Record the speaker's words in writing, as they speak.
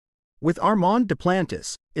With Armand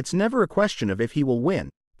Duplantis, it's never a question of if he will win,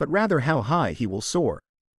 but rather how high he will soar.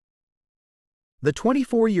 The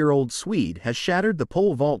 24-year-old Swede has shattered the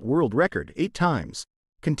pole vault world record 8 times,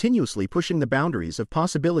 continuously pushing the boundaries of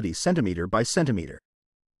possibility centimeter by centimeter.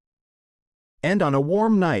 And on a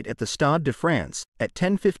warm night at the Stade de France, at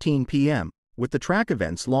 10:15 p.m., with the track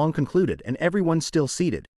events long concluded and everyone still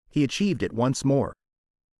seated, he achieved it once more.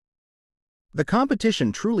 The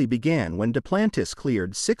competition truly began when Duplantis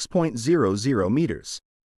cleared 6.00 meters.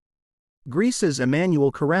 Greece's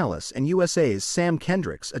Emmanouil Karalis and USA's Sam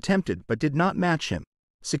Kendricks attempted but did not match him,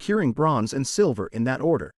 securing bronze and silver in that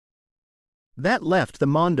order. That left the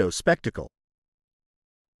Mondo spectacle.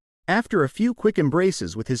 After a few quick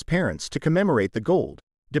embraces with his parents to commemorate the gold,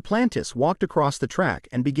 Duplantis walked across the track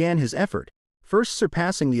and began his effort, first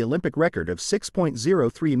surpassing the Olympic record of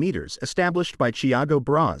 6.03 meters established by Thiago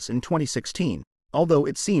Braz in 2016, although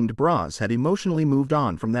it seemed Braz had emotionally moved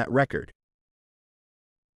on from that record.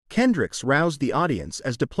 Kendricks roused the audience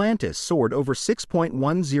as Duplantis soared over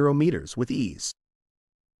 6.10 meters with ease.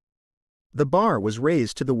 The bar was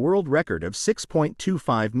raised to the world record of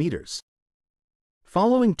 6.25 meters.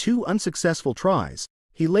 Following 2 unsuccessful tries,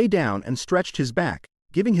 he lay down and stretched his back,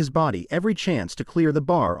 giving his body every chance to clear the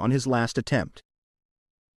bar on his last attempt.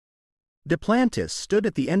 Duplantis stood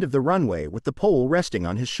at the end of the runway with the pole resting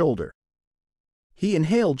on his shoulder. He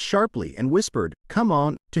inhaled sharply and whispered, "Come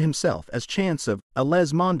on," to himself as chants of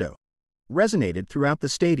 "Allez Mondo" resonated throughout the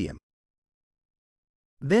stadium.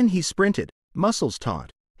 Then he sprinted, muscles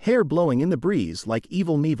taut, hair blowing in the breeze like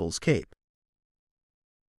Evil Knievel's cape.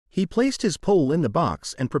 He placed his pole in the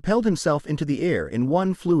box and propelled himself into the air in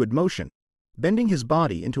one fluid motion, bending his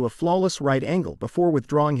body into a flawless right angle before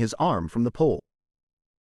withdrawing his arm from the pole.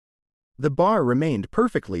 The bar remained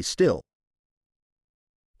perfectly still.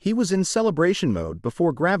 He was in celebration mode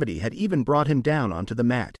before gravity had even brought him down onto the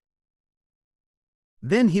mat.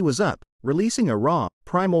 Then he was up, releasing a raw,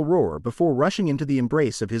 primal roar before rushing into the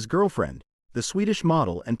embrace of his girlfriend, the Swedish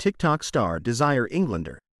model and TikTok star Desire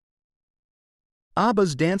Englander.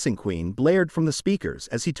 ABBA's Dancing Queen blared from the speakers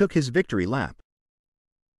as he took his victory lap.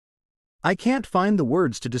 "I can't find the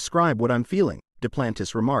words to describe what I'm feeling,"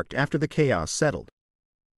 Duplantis remarked after the chaos settled.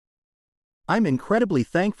 "I'm incredibly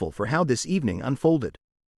thankful for how this evening unfolded.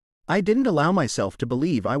 I didn't allow myself to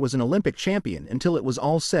believe I was an Olympic champion until it was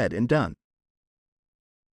all said and done.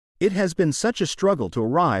 It has been such a struggle to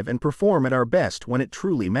arrive and perform at our best when it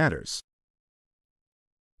truly matters.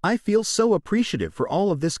 I feel so appreciative for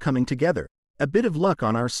all of this coming together, a bit of luck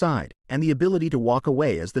on our side, and the ability to walk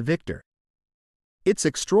away as the victor. It's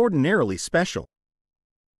extraordinarily special.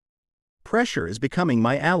 Pressure is becoming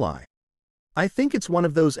my ally. I think it's one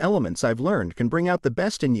of those elements I've learned can bring out the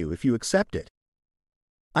best in you if you accept it.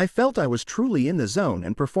 I felt I was truly in the zone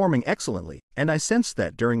and performing excellently, and I sensed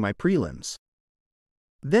that during my prelims.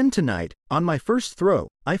 Then tonight, on my first throw,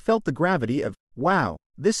 I felt the gravity of, wow,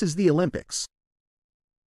 this is the Olympics.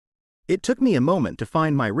 It took me a moment to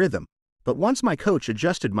find my rhythm, but once my coach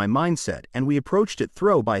adjusted my mindset and we approached it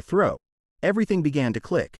throw by throw, everything began to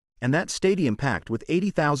click, and that stadium packed with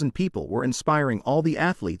 80,000 people were inspiring all the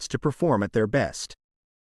athletes to perform at their best.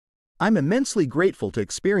 I'm immensely grateful to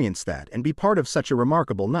experience that and be part of such a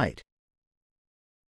remarkable night."